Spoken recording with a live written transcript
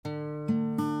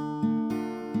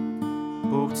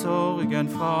bort sorgen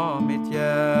fra mitt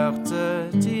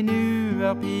hjerte, til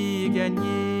nu pigen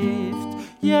gift.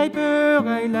 Jeg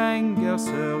bør ei lenger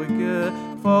sørge,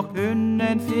 for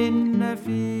hunden finne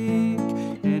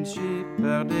fikk. En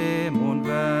skipper det må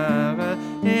være,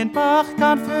 en bark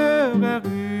han fører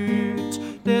ut.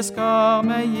 Det skar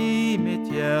meg i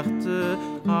mitt hjerte,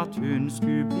 at hun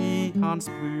skulle bli hans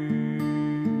brud.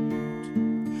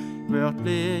 Rørt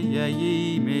ble jeg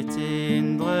i mitt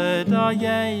indre, da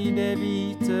jeg det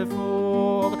hvite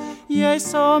får. Jeg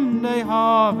som deg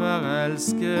haver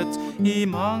elsket i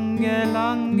mange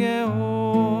lange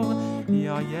år.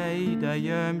 Ja, jeg deg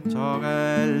gjemt har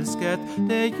elsket,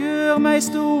 det gjør meg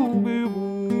stor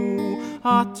uro,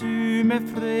 at du med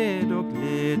fred og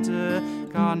glede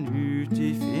kan ut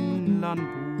i Finland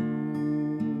bo.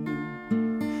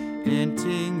 En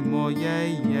ting må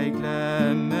jeg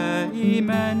glemme,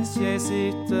 imens jeg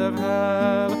sitter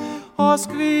her og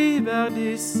skriver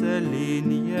disse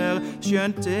linjer,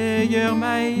 skjønt det gjør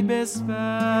meg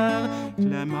besvær.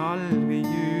 Glem aldri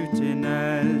ut din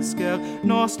elsker,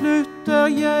 nå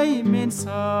slutter jeg min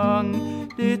sang.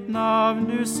 Ditt navn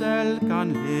du selv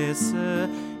kan lese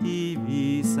i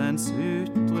visens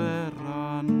ytre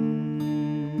rand.